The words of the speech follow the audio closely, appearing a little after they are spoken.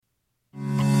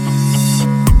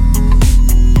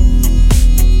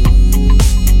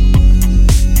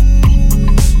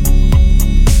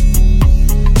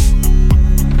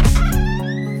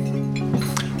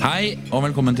og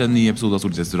velkommen til en ny episode av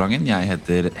Solrestauranten. Jeg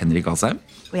heter Henrik Asheim.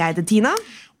 Og jeg heter Tina.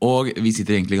 Og vi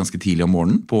sitter egentlig ganske tidlig om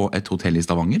morgenen på et hotell i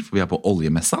Stavanger, for vi er på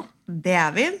oljemessa. Det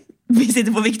er vi. Vi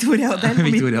sitter på Victoria Hotel,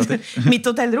 Victoria Hotel. mitt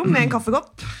hotellrom med en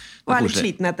kaffekopp. Og er litt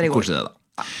sliten etter i går. Koselig det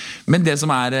da. Men det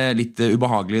som er litt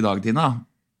ubehagelig i dag, Tina,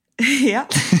 Ja.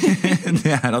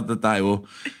 det er at dette er jo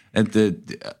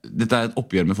dette er et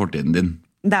oppgjør med fortiden din.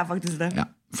 Det er faktisk det.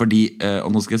 Ja. Fordi,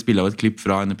 og nå skal jeg spille av et klipp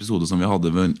fra en episode som vi hadde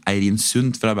med Eirin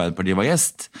Sundt fra Arbeiderpartiet var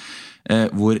gjest,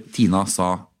 hvor Tina sa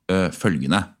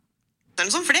følgende.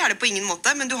 For det er det på ingen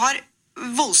måte, men du har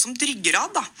voldsomt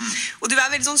ryggrad da. Og du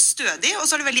er veldig sånn stødig, og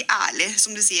så er du veldig ærlig,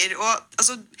 som du sier. Og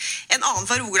altså, en annen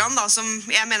fra Rogaland da, som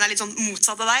jeg mener er litt sånn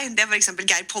motsatt av deg, det er for eksempel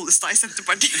Geir Pollestad i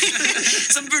Senterpartiet,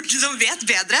 som vet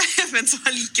bedre, men som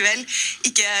allikevel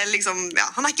ikke liksom, ja,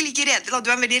 han er ikke like redelig da.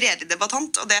 Du er en veldig redelig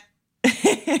debattant, og det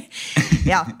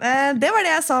Ja, det var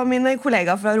det jeg sa om min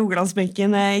kollega fra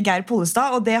Rogalandsbenken, Geir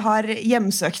Pollestad, og det har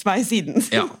hjemsøkt meg siden.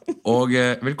 Ja, og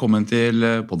velkommen til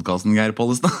podcasten, Geir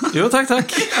Pollestad. Jo, takk.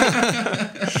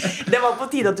 Det var på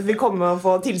tide at du fikk komme og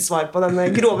få tilsvar på denne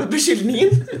grove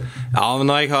beskyldningen. Ja, men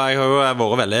jeg har jo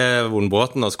vært veldig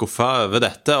vondbråten og skuffet over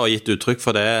dette og gitt uttrykk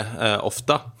for det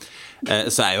ofte.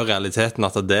 Så er jo realiteten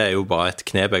at det er jo bare et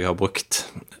knep jeg har brukt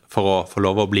for å få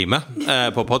lov å bli med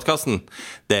på podcasten.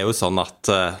 Det er jo sånn at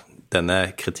denne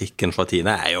kritikken fra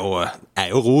Tine er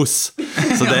jo ros.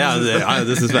 Så det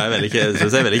synes jeg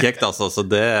er veldig kjekt, altså. Så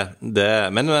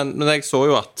men jeg så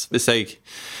jo at hvis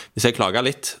jeg klager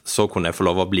litt, så kunne jeg få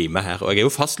lov å bli med her. Og jeg er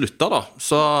jo fast lytter da,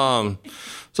 så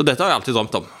dette har jeg alltid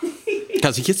drømt om.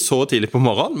 Kanskje ikke så tidlig på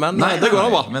morgenen, men det går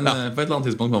bra. Men på et eller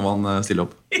annet tidspunkt må man stille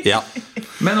opp. Ja.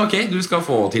 Men ok, du skal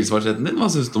få tilsvarsretten din. Hva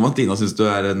synes du om at Tina synes du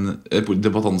er en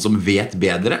debattant som vet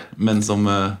bedre, men som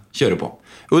kjører på?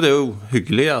 Jo, det er jo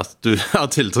hyggelig at du har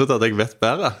tiltro til at jeg vet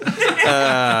bedre.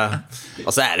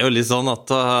 Og så er det jo litt sånn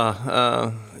at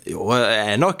jo,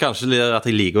 jeg er nok kanskje at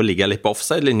jeg liker å ligge litt på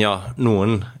offside-linja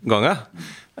noen ganger,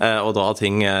 og dra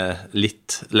ting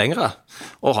litt lengre,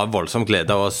 og ha voldsom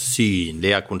glede av å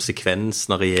synlige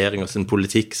konsekvensen av regjering og sin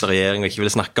politikk som regjeringen ikke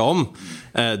vil snakke om.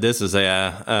 Det synes jeg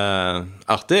er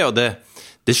artig, og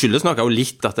det skyldes nok også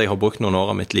litt at jeg har brukt noen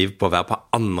år av mitt liv på å være på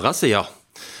andre siden,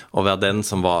 og være den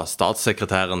som var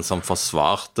statssekretæren som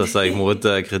forsvarte seg mot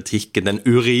kritikken, den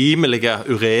urimelige,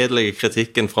 uredelige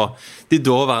kritikken fra de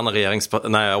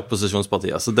daværende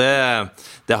opposisjonspartier. Så det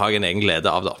har jeg en egen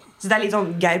glede av da. Så det er litt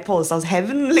sånn Geir Pollestads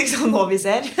hevn, liksom, nå vi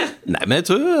ser. Nei, men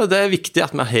jeg tror det er viktig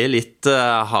at vi har litt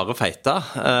harde feiter.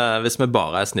 Hvis vi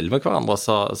bare er snille med hverandre,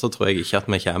 så tror jeg ikke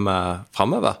at vi kommer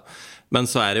fremover. Men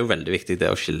så er det jo veldig viktig det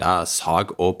å skille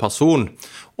sag og person.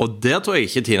 Og der tror jeg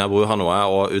ikke Tina Bru har noe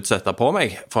å utsette på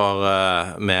meg, for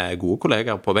vi er gode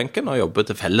kolleger på benken og jobber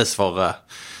til felles for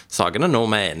sagene når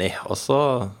vi er enige. Og så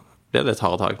blir det litt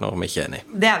harde tak når vi ikke er enige.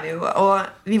 Det er vi jo,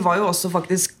 og vi var jo også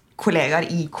faktisk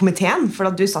kollegaer i komiteen, for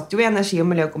at du satt jo i energi-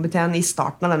 og miljøkomiteen i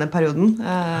starten av denne perioden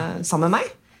sammen med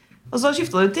meg. Og så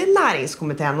skiftet du til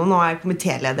næringskomiteen, og nå er jeg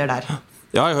komitéleder der.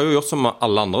 Ja, jeg har jo gjort som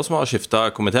alle andre som har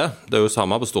skiftet komité. Det er jo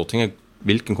samme på Stortinget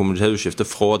hvilken komité du skifter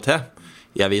fra og til.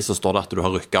 I avisen står det at du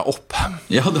har rykket opp.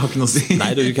 Ja, det har ikke noe å si.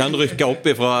 Nei, du kan rykke opp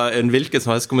fra en hvilken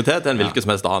som helst komité til en hvilken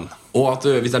som helst annen. Og at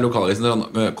hvis det er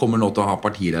lokalavisen kommer nå til å ha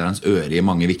partilederens øre i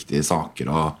mange viktige saker,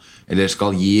 eller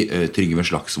skal gi Trygve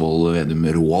Slagsvold Vedum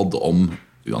råd om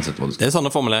uansett hva du skal. Det er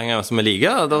sånne formuleringer som vi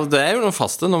liker. Det er jo noen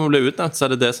faste. Når vi blir utnevnt, så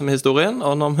er det som er historien.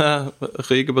 Og når vi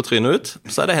ryker på trynet ut,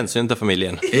 så er det hensyn til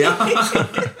familien. Ja.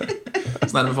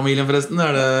 Sånn er det med familien forresten.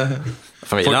 Er det...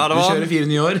 Familien, ja, det var... Du kjører 4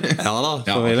 nye år. Ja da,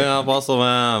 familien er bra, så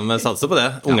vi satser på det.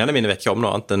 Ungene mine vet ikke om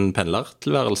noe annet enn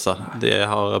pendlertilværelse. De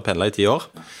har pendlet i 10 år,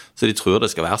 så de tror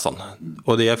det skal være sånn.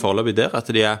 Og de er foreløpig der at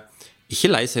de er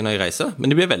ikke lei seg når jeg reiser,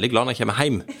 men de blir veldig glad når jeg kommer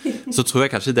hjem. Så tror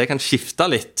jeg kanskje det kan skifte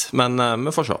litt, men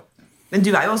vi får se. Men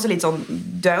du er jo også litt sånn,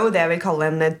 du er jo det jeg vil kalle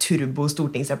en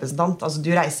turbo-stortingsrepresentant. Altså,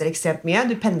 du reiser ekstremt mye,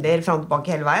 du pendler frem og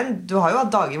tilbake hele veien. Du har jo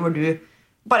hatt dager hvor du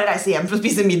bare reiser hjem for å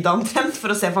spise middag omtrent,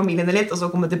 for å se familiene litt, og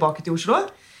så komme tilbake til Oslo.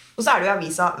 Og så er du i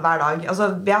avisa hver dag.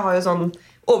 Altså, jeg har jo sånn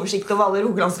oversikt over alle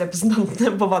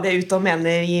Rogalandsrepresentantene på hva de er ute og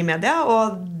mener i media,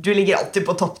 og du ligger alltid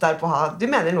på topp der på å ha, du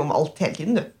mener noe om alt hele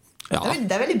tiden, du. Ja.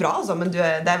 Det er veldig bra, altså, men det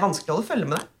er vanskelig å følge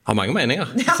med det. Har mange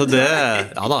meninger. Så det,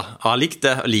 ja da, jeg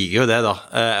liker jo det da.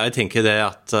 Jeg tenker det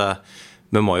at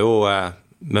vi må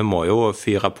jo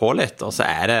fyre på litt, og så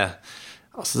er det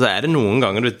Altså, så det noen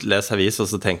ganger du leser aviser,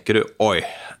 så tenker du, oi,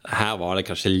 her var det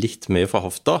kanskje litt mye fra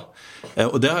hofta.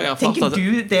 Og det har jeg Tenker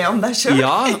du det om deg selv?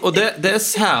 Ja, og det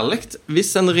særlig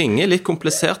hvis en ringer litt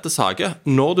kompliserte saker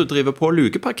når du driver på å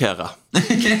lukeparkere.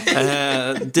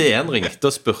 DN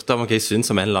ringte og spurte om hva jeg synes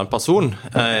om en eller annen person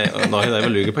når jeg drev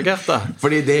og lukeparkerte.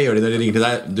 Fordi det gjør de når de ringer til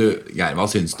deg. Du, Geir,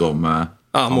 hva synes du om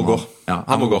han må gå. Ja,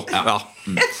 han må gå. Ja.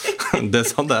 Det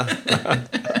sånn det.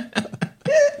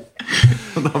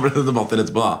 Da ble det debatter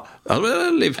etterpå, da. Ja, det ble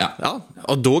liv. Ja.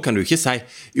 Og da kan du ikke si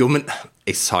jo, men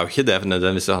jeg sa jo ikke det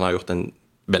nødvendigvis han har gjort en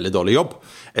veldig dårlig jobb.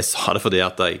 Jeg sa det fordi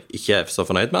at jeg ikke så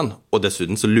fornøyd med han. Og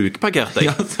dessuten så lukeparkerte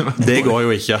jeg. Det går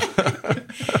jo ikke.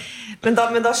 Men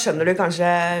da skjønner du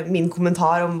kanskje min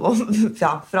kommentar om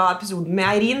fra episoden med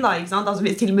Eirin da, ikke sant? Altså,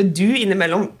 hvis til og med du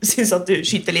innimellom synes at du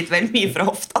skyter litt vel mye fra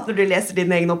hofta når du leser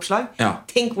dine egne oppslag.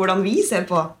 Tenk hvordan vi ser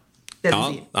på det du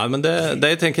sier. Nei, men det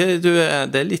jeg tenker,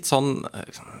 det litt sånn,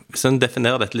 hvis en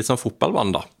definerer dette litt sånn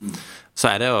fotballvann da,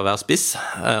 så det å være spiss,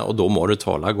 og da må du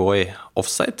tåle å gå i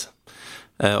offside.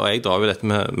 Og jeg drar jo dette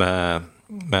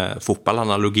med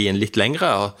fotballanalogien litt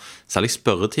lengre, og særlig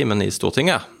spørretimen i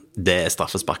Stortinget, det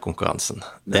straffesparkkonkurransen.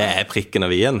 Det prikken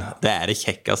og vien. Det det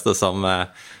kjekkeste som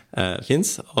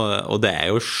finnes, og det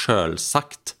jo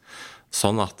selvsagt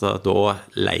sånn at da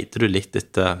leter du litt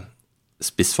etter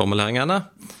spissformuleringene,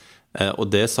 og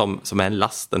det som en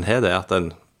last en har, det at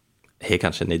en har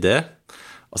kanskje en idé,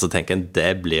 og så tenker en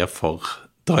det blir for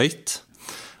drøyt,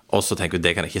 og så tenker du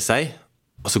det kan jeg ikke si,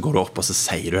 og så går du opp og så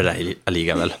sier du det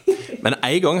allikevel. Men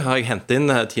en gang har jeg hentet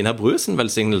inn Tina Brusen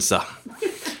velsignelse,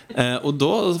 og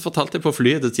da fortalte jeg på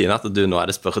flyet til Tina at du, nå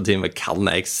det spørretime, kan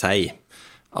jeg si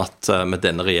at med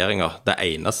denne regjeringen, det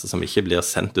eneste som ikke blir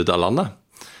sendt ut av landet,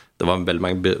 det var veldig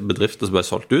mange bedrifter som ble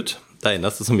solgt ut. Det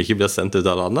eneste som ikke blir sendt ut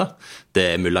av landet,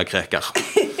 det mullakreker.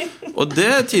 Og det,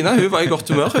 Tina, hun var i godt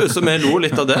humør, så vi lo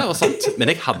litt av det og sånt.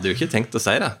 Men jeg hadde jo ikke tenkt å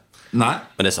si det. Nei.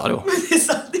 Men det sa det jo.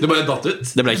 Det bare datt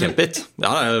ut. Det ble kjempehit.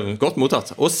 Ja, det godt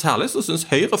mottatt. Og særlig så synes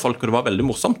Høyre-folk det var veldig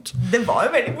morsomt. Det var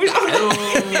jo veldig morsomt.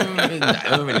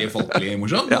 Det jo veldig folkelig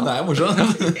morsomt, men det jo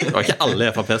morsomt. Det var ikke alle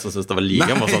i FrP som synes det var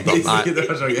like morsomt. Nei, det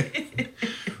var så gøy.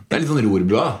 Det litt sånn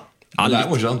rorbua. Ja, det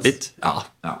morsomt. Litt. Ja.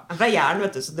 Fra jern,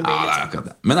 vet du, så det blir litt akkurat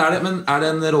det. Men det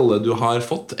en rolle du har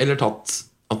fått eller tatt,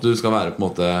 at du skal være på en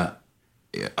måte,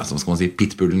 altså, hva skal man si,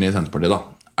 pitbullen i Senterpartiet da?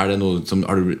 Det noe som,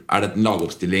 det en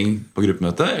lagoppstilling på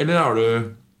gruppemøtet, eller har du...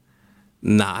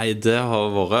 Nei, det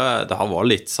har vært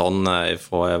litt sånn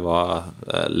fra jeg var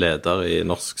leder i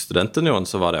Norsk Studentunion,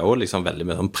 så var det også liksom veldig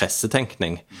mye sånn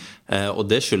pressetenkning. Og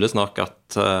det skyldes nok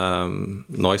at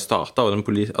når jeg startet den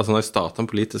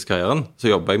politiske karrieren, så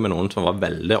jobbet jeg med noen som var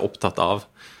veldig opptatt av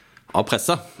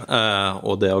presse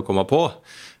og det å komme på.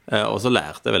 Og så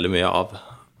lærte jeg veldig mye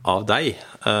av deg.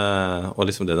 Og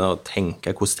liksom det der å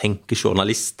tenke, hvordan tenker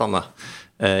journalistene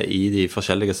i de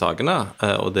forskjellige sakene,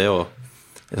 og det å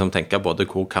liksom tenke både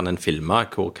hvor kan en filme,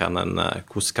 hvordan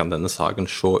kan denne saken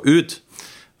se ut.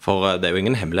 For det jo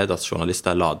ingen hemmelighet at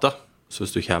journalister lade. Så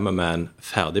hvis du kommer med en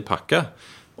ferdig pakke,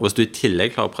 og hvis du i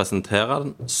tillegg klarer å presentere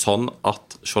den sånn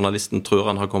at journalisten tror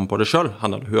han har kommet på det selv,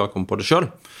 han eller hun har kommet på det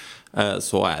selv,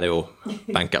 så det jo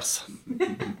bankers.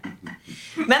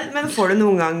 Men får du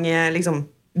noen gang liksom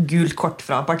gult kort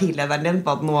fra partilederen din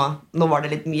på at nå var det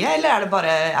litt mye, eller det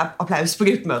bare applaus på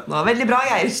gruppemøtene? Veldig bra,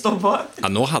 Geir, stå på. Ja,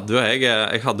 nå hadde jo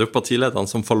jeg hadde jo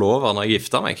partilederen som forlover når jeg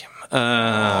giftet meg.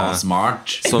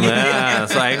 Smart. Så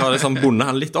jeg har liksom bundet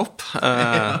han litt opp.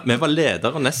 Vi var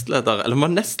leder og nestleder, eller vi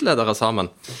var nestledere sammen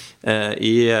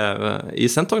i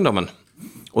Senterungdommen.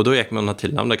 Og da gikk vi under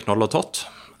tilnavnet Knoll og Tott.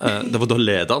 Det var da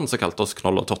lederen som kalte oss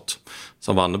Knoll og Tott,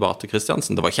 som var Anne Beate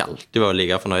Kristiansen. Det var ikke alltid vi var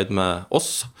like fornøyd med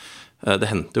oss. Det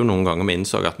hendte jo noen ganger vi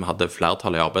innså at vi hadde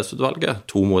flertall i arbeidsutvalget,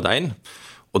 2 mot 1,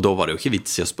 og da var det jo ikke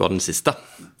vits i å spørre den siste,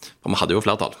 for vi hadde jo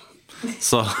flertall.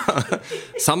 Så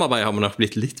samarbeid har vi nok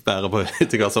blitt litt bedre på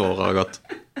etter hva som året har gått.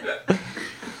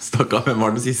 Stakkar, hvem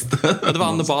var den siste? Det var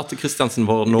Anne Beate Kristiansen,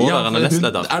 vår nåværende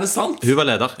nestleder. Det sant? Hun var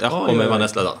leder, ja, og vi var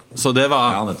nestleder. Så det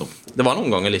var noen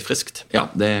ganger litt friskt. Ja,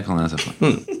 det kan jeg se for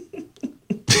meg.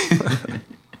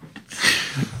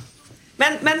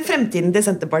 Men fremtiden til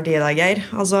Senterpartiet da, Geir,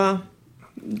 altså,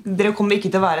 dere kommer ikke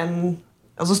til å være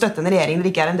støtte en regjering dere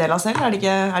ikke en del av selv, det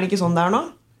ikke sånn det nå?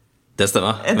 Det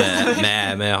stemmer.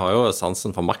 Vi har jo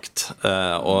sansen for makt,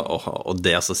 og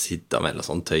det å sitte med en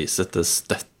sånn tøysete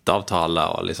støtteavtale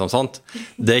og liksom sånt,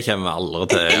 det kommer vi aldri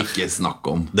til. Ikke snakk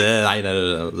om. Det ikke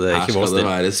vår stil. Her skal det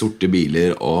være sorte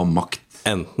biler og makt.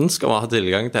 Enten skal vi ha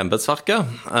tilgang til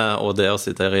embetsverket og det å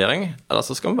sitte i regjering, eller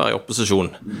så skal vi være i opposisjon.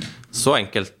 Så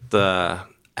enkelt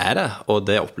det, og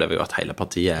det opplever jo at hele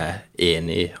partiet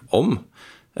enig om.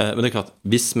 Men det klart,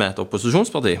 hvis vi et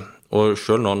opposisjonsparti, og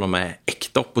selv nå når vi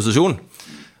ekte opposisjon,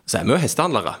 så vi jo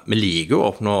hestehandlere. Vi liker jo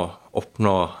å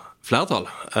oppnå flertall,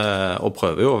 og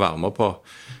prøver jo å være med på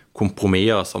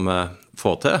kompromisser som vi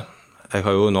får til. Jeg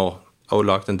har jo nå også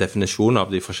lagt en definisjon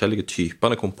av de forskjellige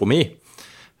typene kompromiss,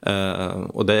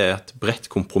 og det et bredt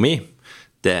kompromiss.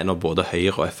 Det når både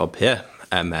Høyre og FrP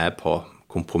med på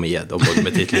kompromisset. Da både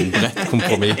med titlen bredt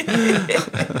kompromiss.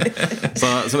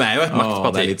 Så vi jo et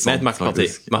maktparti. Vi et maktparti.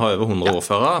 Vi har over 100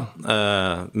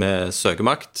 ordførere med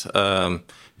søkemakt.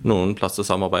 Noen plasser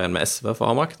samarbeider med SV for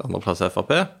å ha makt, andre plasser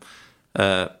FrP.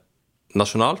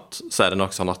 Nasjonalt så det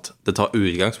nok sånn at det tar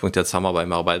utgangspunkt i et samarbeid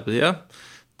med Arbeiderpartiet,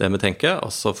 det vi tenker,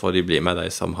 og så får de bli med de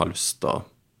som har lyst til å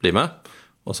bli med,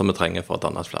 og som vi trenger for et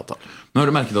annet flertall. Nå har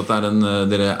du merket at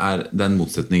det en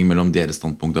motsetning mellom deres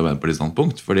standpunkt og Arbeiderpartiets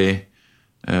standpunkt, fordi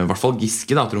i hvert fall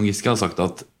Trond Giske har sagt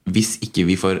at hvis ikke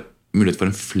vi får mulighet for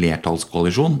en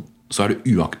flertallskoalisjon, så det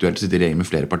uaktuelt å sitte i regjering med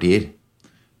flere partier.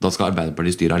 Da skal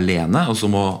Arbeiderpartiet styre alene, og så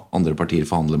må andre partier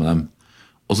forhandle med dem.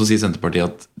 Og så sier Senterpartiet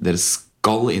at dere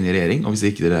skal inn i regjering, og hvis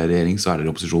ikke dere i regjering, så dere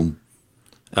i opposisjon.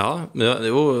 Ja, det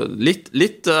jo litt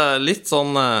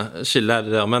sånn skille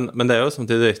det der, men det jo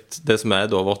samtidig det som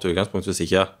da vårt utgangspunkt hvis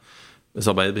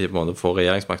Arbeiderpartiet på en måte får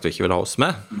regjeringsmakt og ikke vil ha oss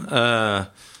med,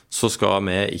 så skal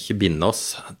vi ikke binde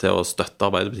oss til å støtte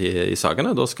Arbeiderpartiet i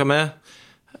sakene. Da skal vi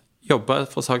jobbe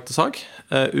fra sak til sak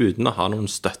uten å ha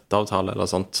noen støtteavtale eller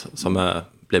sånt som vi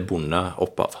blir bundet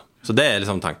opp av. Så det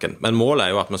liksom tanken. Men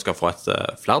målet jo at vi skal få et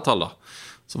flertall da.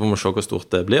 Så får vi se hvor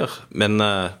stort det blir. Men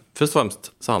først og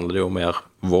fremst så handler det jo om å gjøre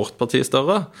vårt parti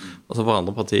større, og så får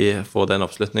andre parti få den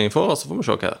oppslutningen for, og så får vi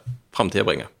se hva fremtiden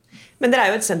bringer. Men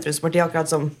dere jo et sentrumsparti, akkurat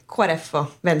som KrF og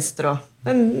Venstre og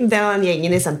den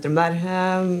gjengen i sentrum der.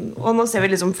 Og nå ser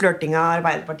vi liksom flørtinga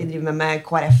Arbeiderpartiet driver med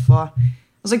KrF,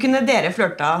 og så kunne dere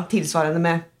flørta tilsvarende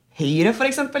med Høyre for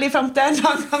eksempel i fremtiden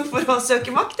en gang for å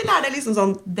søke makt, eller det liksom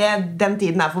sånn, den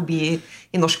tiden forbi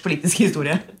i norsk politisk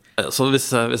historie? Så hvis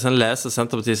en leser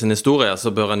Senterpartiet sin historie,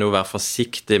 så bør en jo være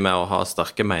forsiktig med å ha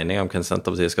sterke meninger om hvem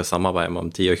Senterpartiet skal samarbeide med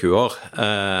om 10 og 20 år,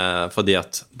 fordi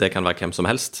at det kan være hvem som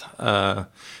helst.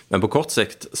 Men på kort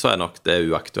sikt så nok det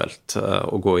uaktuelt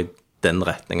å gå i den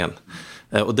retningen.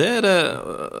 Og det det,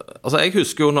 altså jeg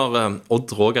husker jo når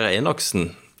Odd Roger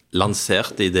Enoksen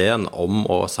lanserte ideen om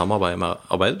å samarbeide med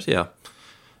Arbeiderpartiet,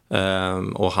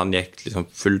 og han gikk liksom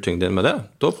full tyngde inn med det.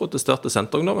 Da protesterte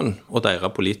Senterungdommen og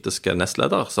deres politiske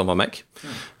nestleder, som var meg,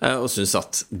 og syntes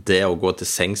at det å gå til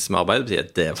sengs med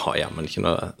Arbeiderpartiet, det var jammen ikke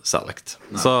noe særlig.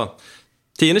 Så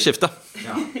tidene skiftet.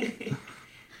 Ja.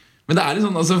 Men det litt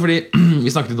sånn, altså, fordi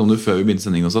vi snakket litt om det før vi begynte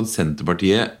sendingen også, at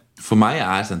Senterpartiet, for meg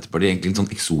Senterpartiet egentlig litt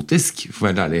sånn eksotisk, for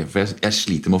å være ærlig, for jeg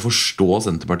sliter med å forstå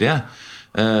Senterpartiet.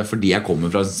 Fordi jeg kommer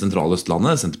fra sentrale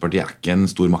Østlandet. Senterpartiet ikke en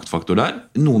stor maktfaktor der.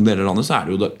 I noen deler av landet så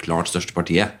det jo det klart største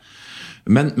partiet.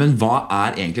 Men hva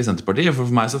egentlig Senterpartiet? For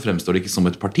meg så fremstår det ikke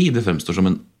som et parti. Det fremstår som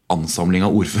en ansamling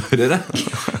av ordførere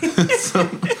som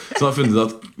har funnet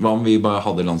at hva om vi bare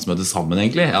hadde landsmøte sammen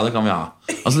egentlig? Ja, det kan vi ha.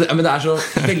 Altså, men det så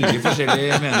veldig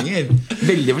forskjellige meninger.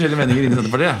 Veldig forskjellige meninger innen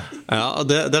Senterpartiet. Ja, og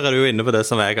der du jo inne på det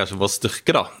som kanskje vår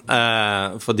styrke da.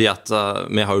 Fordi at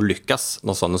vi har jo lykkes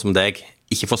når sånne som deg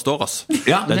ikke forstår oss.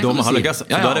 Ja, det da vi har lykkes.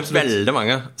 For da det absolutt. Veldig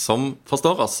mange som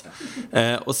forstår oss.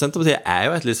 Og Senterpartiet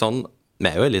jo et litt sånn,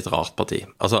 vi jo et litt rart parti.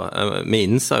 Altså, vi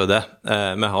innser jo det.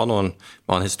 Vi har en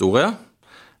historie,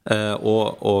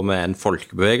 og vi en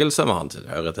folkebevegelse, vi har en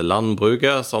tilhørighet til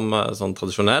landbruket som sånn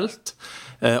tradisjonelt.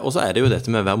 Og så det jo dette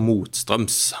med å være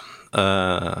motstrøms.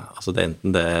 Altså det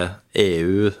enten det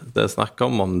EU det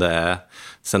snakker om det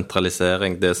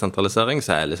sentralisering, desentralisering,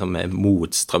 så liksom vi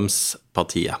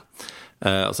motstrømspartiet.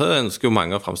 Og så ønsker jo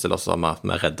mange å fremstille oss som at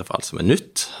vi redde for alt som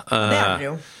nytt. Det det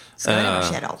jo. Skal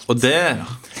reversere alt. Og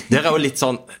det jo litt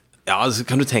sånn, ja, så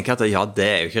kan du tenke at ja,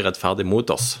 det jo ikke rettferdig mot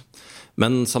oss.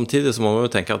 Men samtidig så må vi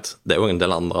jo tenke at det jo en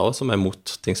del andre også som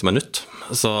mot ting som nytt.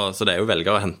 Så det jo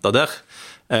velgere å hente der.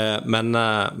 Men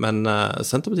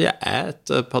Senterpartiet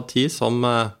et parti som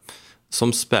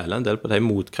spiller en del på de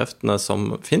motkreftene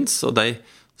som finnes, og de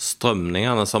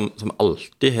strømningene som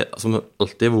alltid har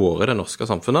vært i det norske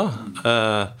samfunnet.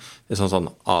 I sånn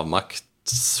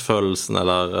avmaktsfølelsen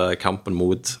eller kampen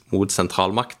mot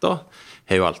sentralmakta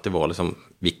har jo alltid vært liksom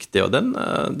viktig, og den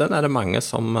det mange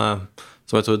som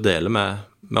jeg tror deler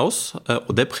med oss,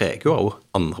 og det preger jo også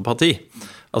andre parti.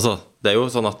 Altså, det jo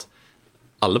sånn at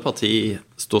alle parti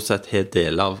stort sett har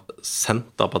deler av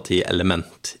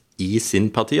Senterparti-element i sin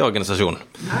partiorganisasjon.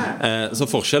 Så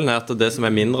forskjellen at det som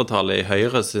mindretallet i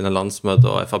Høyre sine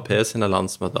landsmøter og FrP sine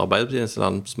landsmøter, Arbeiderpartiet sine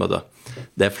landsmøter,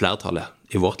 det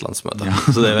flertallet i vårt landsmøte. Ja.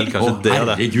 Så det vel kanskje det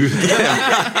herregud!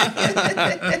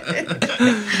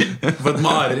 For et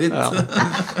mareritt!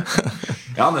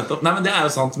 Ja, nettopp. Nei, men det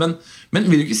jo sant. Men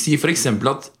vil du ikke si for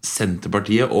eksempel at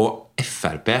Senterpartiet og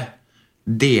FrP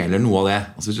deler noe av det?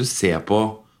 Altså hvis du ser på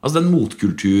den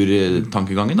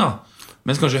motkulturtankegangen, da.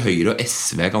 Mens kanskje Høyre og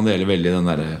SV kan dele veldig den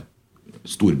der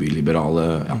storbyliberale.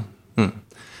 Ja.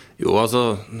 Jo,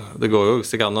 altså, det går jo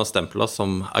sikkert an å stemple oss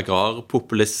som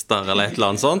agrarpopulister eller et eller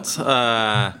annet sånt.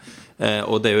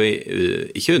 Og det jo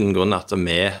ikke uten grunn at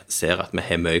vi ser at vi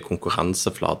har mye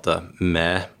konkurranseflate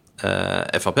med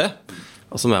FrP.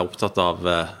 Altså, vi opptatt av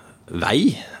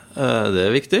vei. Det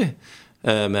viktig.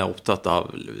 Vi opptatt av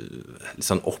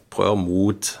liksom, opprør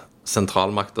mot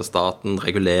sentralmakt av staten,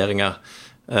 reguleringer.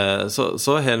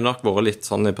 Så har det nok vært litt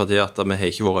sånn i partiet at vi har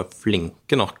ikke vært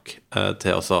flinke nok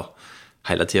til å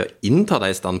hele tiden innta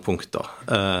de standpunkter.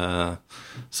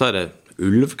 Så det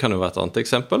ulv kan jo være et annet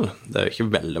eksempel. Det jo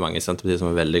ikke veldig mange i Senterpartiet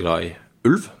som veldig glad i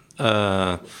ulv.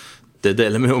 Det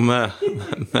deler vi jo med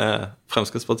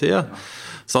Fremskrittspartiet.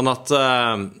 Sånn at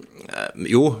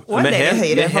jo, vi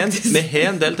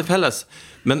har en del til felles.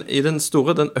 Men i den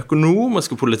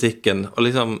økonomiske politikken og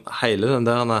liksom hele den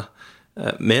der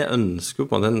vi ønsker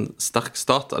på en sterk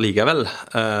stat allikevel.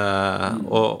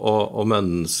 Og vi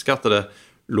ønsker at det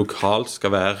lokalt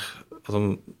skal være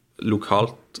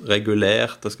lokalt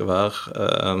regulert, det skal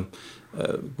være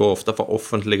gå ofte for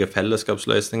offentlige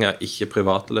fellesskapsløsninger, ikke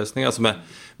private løsninger. Altså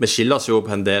vi skiller oss jo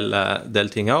på en del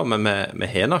ting her, men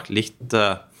vi har nok litt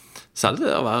særlig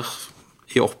det å være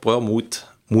i opprør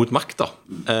mot makt da.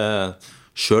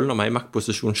 Selv når vi er i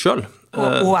maktposisjon selv.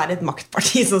 Og et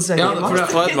maktparti som søker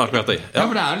makt. Ja, et maktparti. Ja,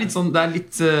 for det litt sånn, det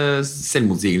litt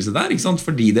selvmotsigelse der, ikke sant?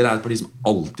 Fordi dere et parti som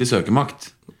alltid søker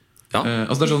makt. Ja.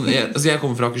 Det sånn, jeg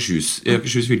kommer fra Akershus. I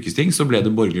Akershus fylkesting så ble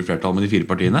det borgerlig flertall med de 4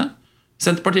 partiene.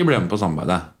 Senterpartiet ble med på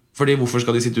samarbeidet. Fordi hvorfor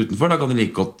skal de sitte utenfor? Da kan de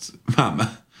like godt være med.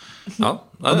 Ja,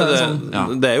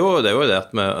 det jo det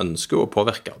at vi ønsker å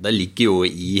påvirke. Det ligger jo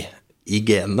i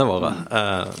genene våre.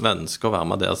 Vi ønsker å være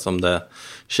med der som det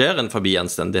skjer innenfor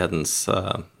anstendighetens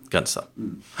grenser.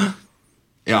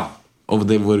 Ja, og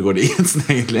hvor går det grensen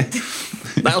egentlig?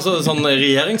 Nei, altså sånn i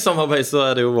regjeringssamarbeid så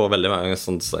det jo veldig mange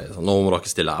som sier sånn, nå må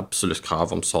dere stille absolutt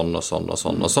krav om sånn og sånn og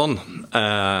sånn og sånn.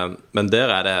 Men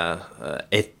der det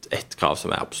et krav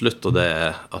som absolutt, og det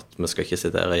at vi skal ikke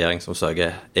sitte i regjering som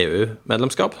søker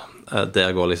EU-medlemskap.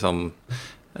 Der går liksom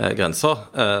grenser.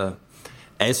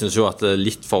 Jeg synes jo at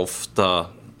litt for ofte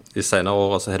i senere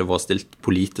år så har det vært stilt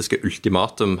politiske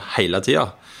ultimatum hele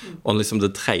tiden. Og liksom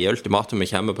det 3.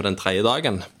 ultimatumet kommer på den 3.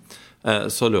 dagen,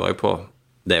 så lurer jeg på,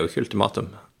 det jo ikke ultimatum.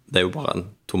 Det jo bare en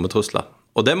tomme trusler.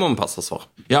 Og det må man passe oss for.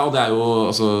 Ja, og det jo,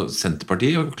 altså,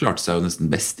 Senterpartiet klarte seg jo nesten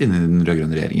best inn i den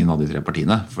rødgrønne regjeringen av de 3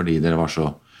 partiene. Fordi dere var så...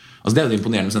 Altså, det jo det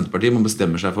imponerende med Senterpartiet. Man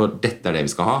bestemmer seg for, dette det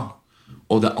vi skal ha.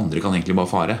 Og det andre kan egentlig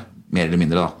bare fare. Mer eller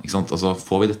mindre da, ikke sant? Altså,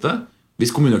 får vi dette?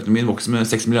 Hvis kommuneøkonomien vokser med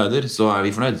 6 milliarder, så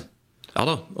vi fornøyd. Ja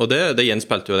da, og det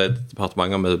gjenspeilte jo det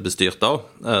departementet vi bestyrte av.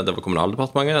 Det var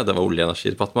Kommunaldepartementet, det var Olje- og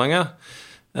energidepartementet,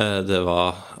 det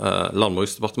var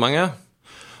Landbruksdepartementet.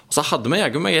 Og så hadde vi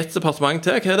jaggu meg et departement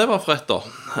til. Hva det var for et da?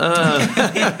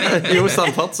 Jo,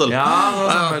 samferdsel. Ja,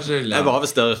 samferdsel. Jeg var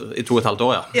visst der i 2,5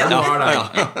 år, ja. Ja, var det.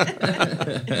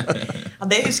 Ja,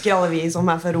 det husker alle vi som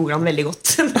fra Rogaland veldig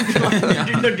godt.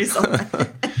 Når du sa det.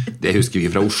 Det husker vi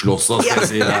fra Oslo også, skal jeg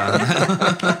si det.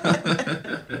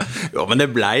 Jo, men det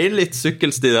ble litt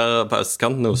sykkelsti der på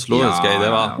østkanten i Oslo, husker jeg.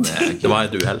 Det var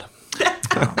et uheld. Ja,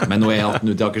 men nå E18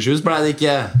 ut i Akershus ble det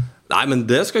ikke. Nei, men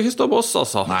det skal ikke stå på oss,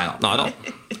 altså. Nei da.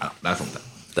 Ja, det sant det.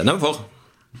 Den vi for.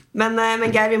 Men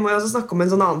Geir, vi må jo også snakke om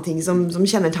en sånn annen ting som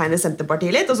kjennetegner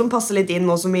Senterpartiet litt, og som passer litt inn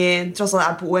nå som vi tross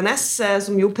alt på ONS,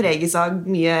 som jo preges av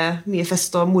mye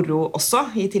fest og moro også,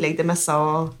 i tillegg til messa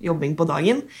og jobbing på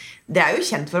dagen. Det jo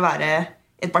kjent for å være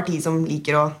et parti som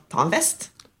liker å ta en fest.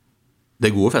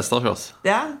 Det gode fester for oss.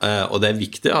 Ja. Og det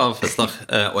viktig å ha fester.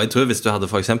 Og jeg tror hvis du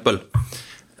hadde for eksempel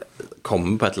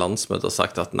kommet på et landsmøte og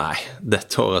sagt at nei,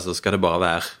 dette året så skal det bare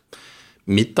være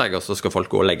middag, og så skal folk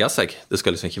gå og legge seg. Det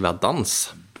skal liksom ikke være dans.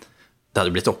 Det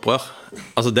hadde blitt opprør.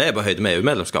 Altså, det på høyde med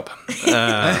EU-medlemskap.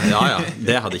 Ja,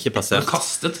 det hadde ikke passert.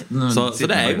 Kastet. Så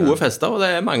det gode fester, og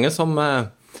det mange som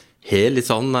har litt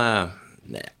sånn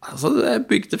altså, det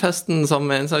bygdefesten som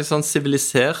en slags sånn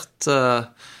sivilisert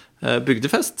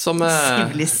bygdefest som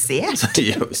sivilisert?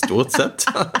 Jo, stort sett.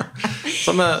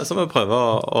 som vi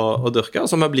prøver å dyrke, og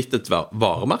som har blitt et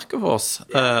varemerke for oss.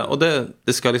 Og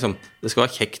det skal være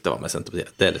kjekt å være med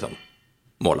Senterpartiet. Det liksom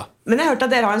målet. Men jeg har hørt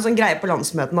at dere har en sånn greie på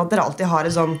landsmøten at dere alltid har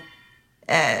en sånn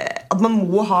at man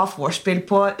må ha vorspiel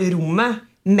på rommet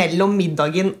mellom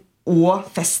middagen og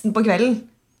festen på kvelden.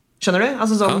 Skjønner du?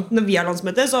 Altså sånn, når vi har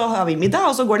landsmøte, så har vi middag,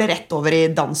 og så går det rett over i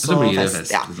dans og fest.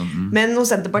 Ja. Men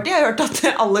hos Senterpartiet har jeg hørt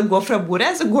at alle går fra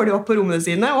bordet, så går de opp på rommene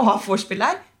sine og har vorspiel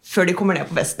der før de kommer ned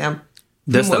på festen igjen.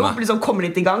 Du Det må jo stemmer. liksom komme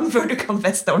litt i gang før du kan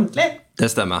feste ordentlig. Det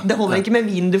stemmer. Det holder ikke med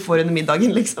vin du får under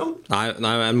middagen, liksom. Nei,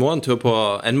 en må en tur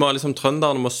på. En må liksom,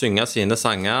 trønderne må synge sine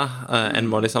sanger. En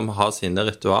må liksom ha sine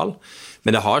ritual.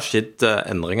 Men det har skjedd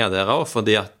endringer der også,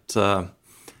 fordi at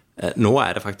nå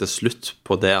det faktisk slutt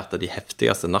på det at de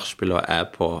heftigste nachspielene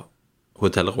på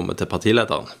hotellrommet til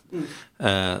partilederen.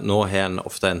 Nå har en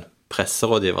ofte en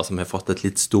presserådgiver som har fått et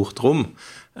litt stort rom,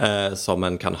 som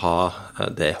en kan ha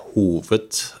det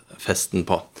hovedfesten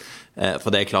på. For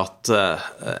det klart,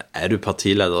 du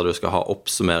partileder, du skal ha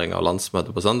oppsummering av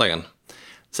landsmøtet på søndagen,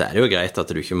 så det jo greit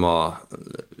at du ikke må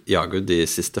jage ut de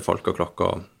siste folka klokka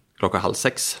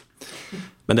 5:30.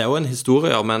 Men det jo en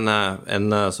historie om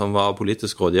en som var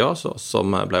politisk rådgiver,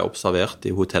 som ble observert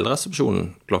i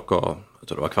hotellresepsjonen klokka, jeg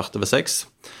tror det var 5:15.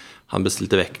 Han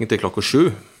bestilte vekking til klokka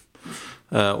 7.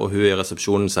 Og hun i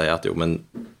resepsjonen sier at jo, men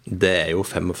det jo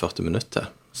 45 minutter.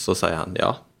 Så sier han,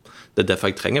 ja, det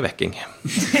derfor jeg trenger vekking.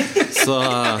 Så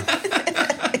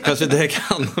kanskje det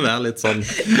kan være litt sånn,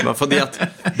 fordi at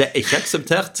det ikke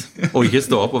akseptert å ikke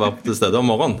stå opp og være til stede om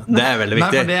morgenen. Det veldig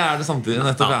viktig. Nei, for det det samtidig,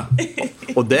 nettopp, ja.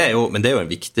 Og men det jo en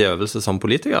viktig øvelse som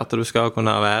politiker, at du skal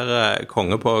kunne være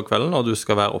konge på kvelden, og du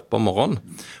skal være oppe om morgenen.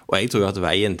 Og jeg tror at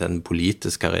veien til en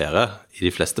politisk karriere i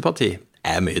de fleste partier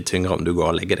mye tyngre om du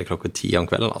går og legger deg klokka 10 om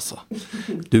kvelden, altså.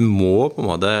 Du må på en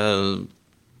måte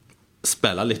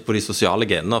spille litt på de sosiale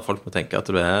genene, og folk må tenke at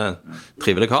du en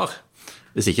trivelig kar.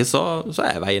 Hvis ikke, så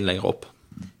veien lenger opp.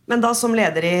 Men da som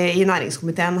leder i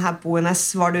næringskomiteen her på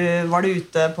ONS, var du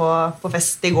ute på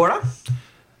fest i går da?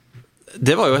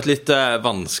 Det var jo et litt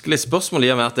vanskelig spørsmål,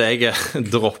 i og med at jeg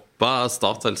droppet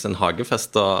Startel sin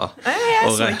hagefest og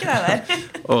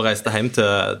reiste hjem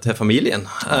til familien.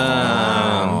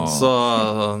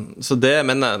 Så det,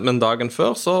 men dagen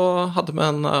før så hadde vi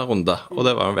en runde, og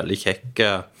det var en veldig kjekk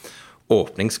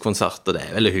åpningskonsert, og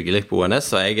det veldig hyggelig på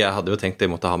ONS, og jeg hadde jo tenkt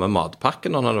jeg måtte ha med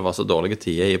matpakken når det var så dårlige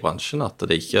tider i bransjen, at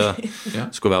det ikke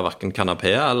skulle være hverken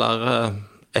kanapé eller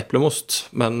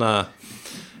eplemost,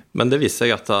 men det viser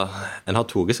seg at en har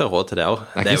toget seg råd til det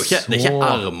også. Det jo ikke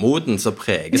armoden som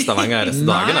preger Stavanger i disse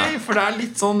dagene. Nei, for det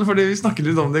litt sånn, fordi vi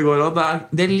snakket litt om det i går, og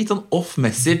det litt sånn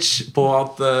off-message på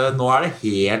at nå det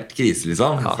helt krise,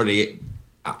 liksom. Ja. Fordi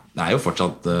det jo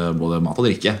fortsatt både mat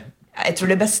og drikke. Jeg tror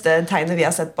det beste tegnet vi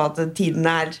har sett på at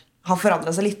tidene har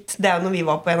forandret seg litt, det jo når vi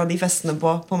var på en av de festene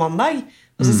på mandag,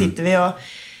 og så sitter vi og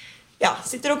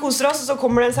koser oss, og så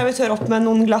kommer det en servitør opp med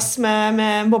noen glass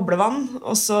med boblevann,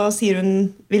 og så sier hun,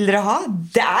 vil dere ha?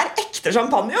 Det ekte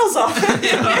champagne, altså!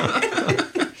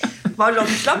 Bare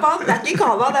sånn, slapp av, det ikke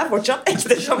kava, det fortsatt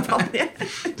ekte champagne.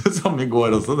 Det samme i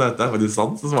går også, dette faktisk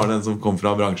sant. Så var det en som kom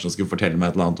fra bransjen og skulle fortelle meg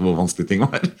et eller annet om hvor vanskelig ting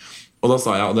var. Og da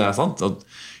sa jeg, og det sant, at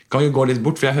kan vi gå litt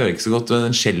bort, for jeg hører ikke så godt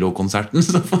den cello-konserten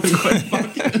som foregår i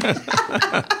bakken.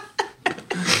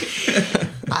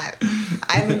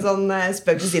 Nei, men sånn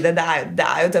spøk til side, det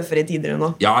jo tøffere i tider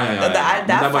nå. Ja.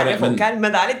 Det færre folk her,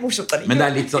 men det litt morsomt allikevel. Men det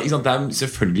litt sånn, ikke sant, det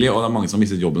selvfølgelig, og det mange som har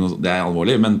mistet jobben, og det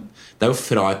alvorlig, men det jo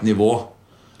fra et nivå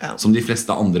som de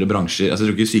fleste andre bransjer. Altså,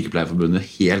 jeg tror ikke Sykepleierforbundet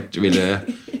helt ville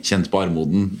kjent på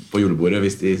armoden på julebordet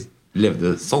hvis de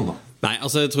levde sånn da. Nei,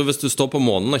 altså jeg tror hvis du står på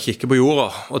månen og kikker på jorda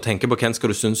og tenker på hvem skal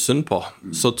du synes synd på,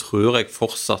 så tror jeg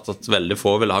fortsatt at veldig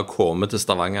få ville ha kommet til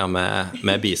Stavanger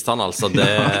med bistand, altså det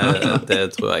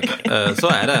tror jeg.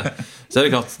 Så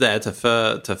det klart, det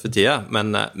tøffe tider,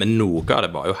 men noe av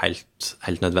det var jo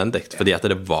helt nødvendig, fordi at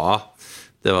det var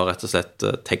rett og slett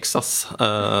Texas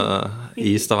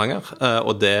i Stavanger,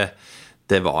 og det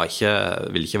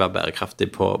ville ikke være bærekraftig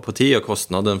på tid, og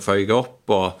kostnaden føyg opp,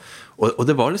 og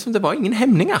det var ingen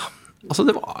hemninger. Altså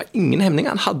det var ingen hemninger.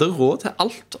 Han hadde råd til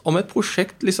alt. Om et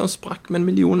prosjekt liksom sprakk med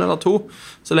 1 million eller 2,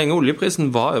 så lenge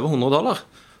oljeprisen var over $100,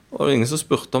 og det var ingen som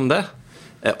spurte om det.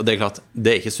 Og det klart,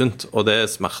 det ikke sunt, og det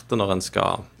smerte når en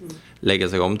skal legge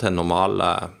seg om til en normal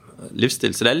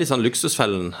livsstil. Så det litt sånn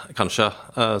luksusfellen kanskje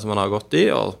som man har gått i,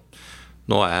 og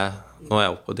nå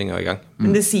oppryddingen i gang.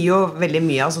 Men det sier jo veldig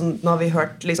mye, altså, nå har vi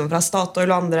hørt liksom, fra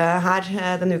Statoil og andre her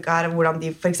denne uka her, hvordan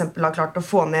de for eksempel har klart å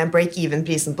få ned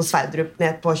break-even-prisen på Sverdrup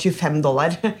ned på $25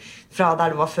 fra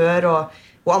der det var før,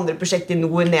 og andre prosjekter i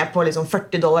nord ned på liksom,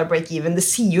 $40 break-even. Det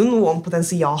sier jo noe om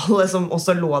potensialet som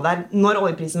også lå der når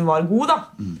oljeprisen var god da.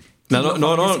 Men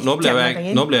nå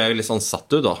ble jeg litt sånn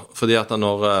satt ut da, fordi at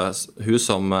når hun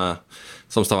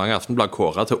som Stavanger Aftenblad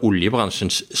kåret til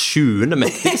oljebransjens 7.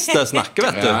 mektigste snakke,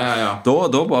 vet du. Ja.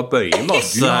 Da bare bøyer vi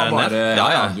oss ned.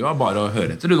 Du har bare å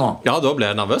høre etter du nå. Ja, da ble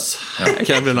jeg nervøs.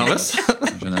 Kan jeg bli nervøs?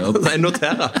 Jeg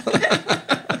noterer.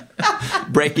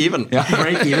 Break even. Ja,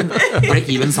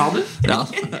 break even sa du? Ja.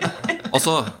 Og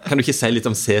så kan du ikke si litt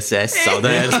om CCS. Og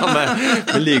det liksom,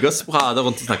 vi liker å sprade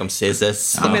rundt og snakke om CCS.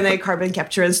 Du mener Carbon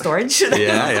Capture and Storage?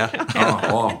 Ja.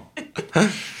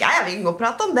 Jeg vil ikke gå og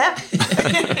prate om det.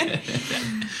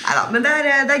 Neida, men det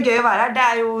er gøy å være her.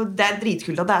 Det er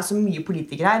dritkult at det er så mye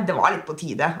politikere her. Det var litt på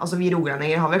tide. Altså, vi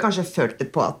rogalendinger har vel kanskje følt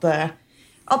litt på at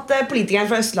politikerne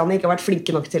fra Østlandet ikke har vært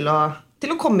flinke nok til å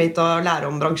komme hit og lære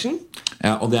om bransjen.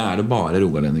 Ja, og det det bare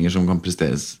rogalendinger som kan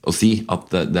presteres å si at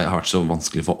det har vært så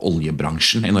vanskelig for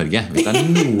oljebransjen i Norge. Hvis det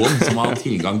noen som har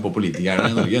tilgang på politikerne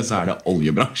i Norge, så det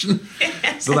oljebransjen.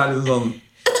 Så det litt sånn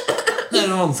det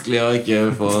vanskelig å ikke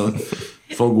få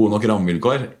gode nok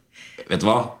rammevilkår. Vet du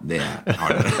hva? Det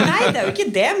har dere. Nei, det jo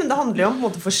ikke det, men det handler jo om på en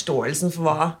måte forståelsen for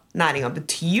hva næringen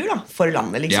betyr da, for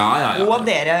landet, liksom. Ja. Og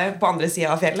dere på andre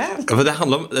siden av fjellet. Ja, for jeg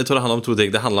tror det handler om to ting.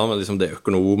 Det handler om liksom, det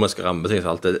økonomiske rammebetingelser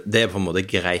og alt det. Det på en måte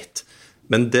greit.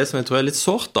 Men det som jeg tror litt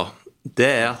sårt da,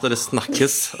 det at det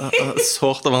snakkes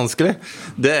sårt og vanskelig,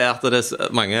 det at det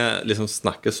mange liksom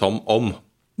snakker som om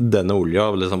denne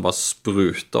olja liksom bare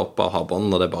spruter opp av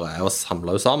havbunnen, og det bare å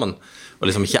samle henne sammen, og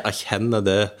liksom ikke erkjenne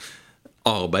det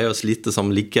arbeidet og slitet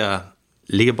som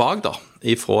ligger bak da,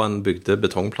 ifra en bygde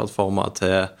betongplattformer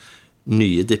til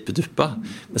nye dippedupper.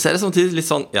 Men så det samtidig litt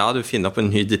sånn, ja, du finner opp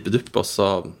en ny dippedupp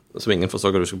som ingen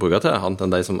forstår hva du skal bruke til, annet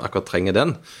enn de som akkurat trenger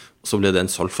den, og så blir den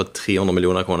solgt for 300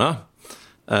 millioner kroner.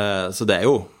 Så det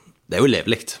jo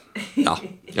levelikt. Ja,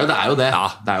 det jo det. Ja,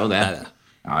 det jo det.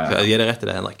 Ja. Jeg gir deg rett i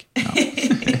det, Henrik. Ja.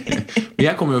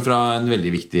 Jeg kommer jo fra en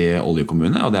veldig viktig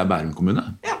oljekommune, og det Bærum kommune.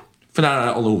 Ja. For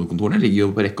alle hovedkontorene ligger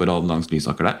jo på rekke og rad langs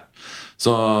Lysaker der.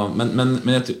 Så, men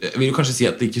jeg vil jo kanskje si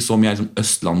at det ikke så mye liksom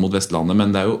Østland mot Vestlandet,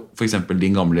 men det jo for eksempel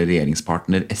din gamle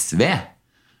regjeringspartner SV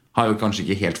har jo kanskje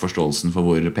ikke helt forståelsen for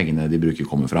hvor pengene de bruker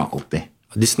kommer fra alltid.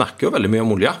 De snakker jo veldig mye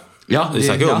om olja. Ja, de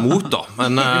snakker jo mot da,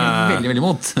 men veldig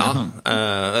mot. Ja,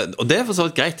 og det for så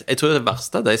vidt greit. Jeg tror det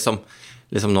verste de som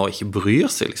liksom nå ikke bryr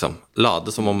seg, liksom,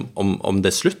 lader som om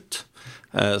det slutt.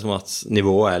 Som at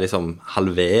nivået liksom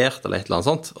halvert eller et eller annet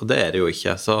sånt, og det det jo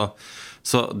ikke. Så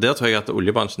der tror jeg at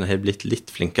oljebransjen har blitt litt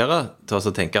flinkere til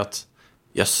å tenke at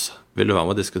jøss, vil du være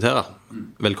med å diskutere?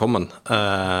 Velkommen.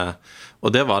 Og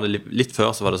der var det litt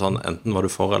før, så var det sånn, enten var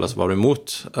du for eller så var du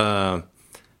imot.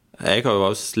 Jeg har jo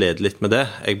også slitt litt med det.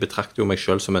 Jeg betrakter jo meg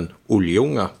selv som en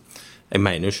oljeunge. Jeg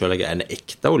mener jo selv jeg en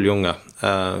ekte oljeunge.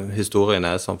 Historien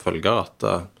som følger at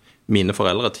mine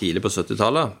foreldre tidlig på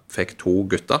 70-tallet fikk 2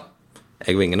 gutter.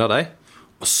 Jeg var ingen av dem.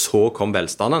 Og så kom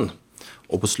velstanden.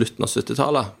 Og på slutten av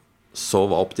 70-tallet så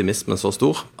var optimismen så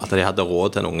stor at de hadde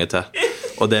råd til en unge til.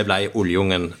 Og det ble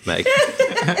oljeungen meg.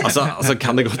 Altså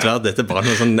kan det godt være at dette bare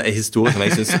er sånn historie som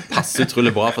jeg synes passer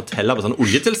utrolig bra å fortelle på sånne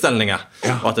oljetilstelninger.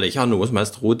 Og at det ikke har noe som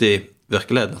helst rot i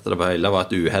virkeligheten. At det bare var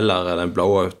et uheld eller en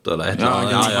blowout eller et eller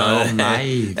annet.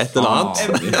 Nei, et eller annet.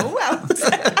 En blowout?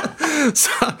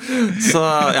 Så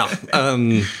ja.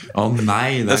 Nei,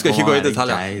 jeg skal ikke gå i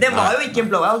detaljer. Det var jo ikke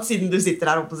en blowout siden du sitter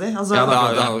her oppe og sier. Altså,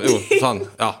 jo, sånn,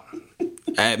 ja.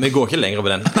 Vi går ikke lenger på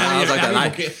den.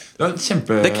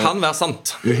 Det kan være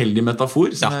sant. Uheldig metafor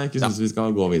som jeg ikke synes vi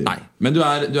skal gå videre. Men du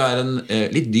en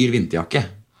litt dyr vinterjakke.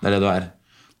 Det det du er.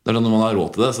 Det når man har råd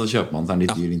til det, så kjøper man seg en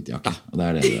litt dyr vinterjakke. Og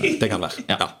det kan være.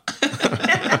 Ja.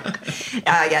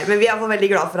 Ja, men vi er veldig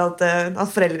glad for at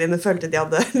foreldrene dine følte de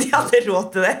hadde råd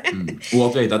til det. Og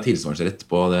at vi har gitt deg tilsvarsrett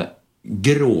på det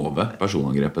grove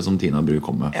personangrepet som Tina Bru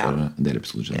kom med for en del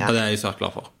episoder siden. Ja, det jeg svært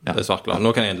glad for. Det svært glad. Nå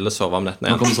kan jeg endelig sove om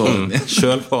nettene igjen.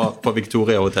 Selv på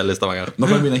Victoria Hotel i Stavanger. Nå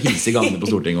kan vi begynne å hilse i gangene på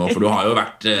Stortinget også, for du har jo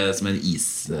vært som en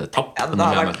istapp. Ja, det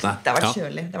har vært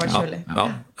kjølig. Det har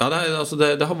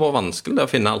vært vanskelig det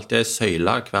å finne alltid en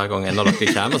søyle hver gang en av dere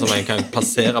kommer som en kan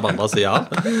passere på andre siden av.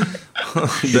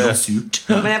 Det surt.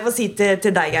 Men jeg får si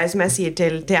til deg, Geir, som jeg sier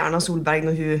til Erna Solberg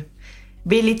når hun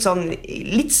blir litt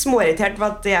småirritert for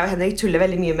at jeg og Henrik tuller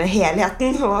veldig mye med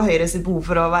helheten og Høyre sitt behov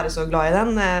for å være så glad i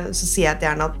den, så sier jeg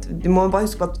til Erna at du må bare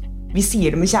huske på at vi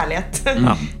sier det med kjærlighet.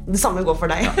 Det samme går for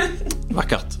deg.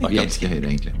 Vakkert. Vi elsker Høyre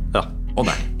egentlig. Ja. Og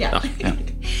deg. Ja.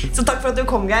 Så takk for at du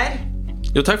kom, Geir.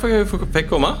 Jo, takk for at jeg fikk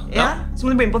komme. Ja. Så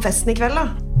må du bli med på festen i kveld da.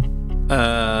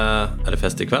 Er det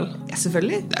fest i kveld? Ja,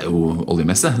 selvfølgelig. Det jo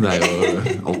oljemesse. Det jo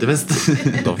alltid fest.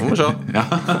 Da får vi se. Ja.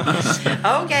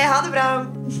 Ok, ha det bra.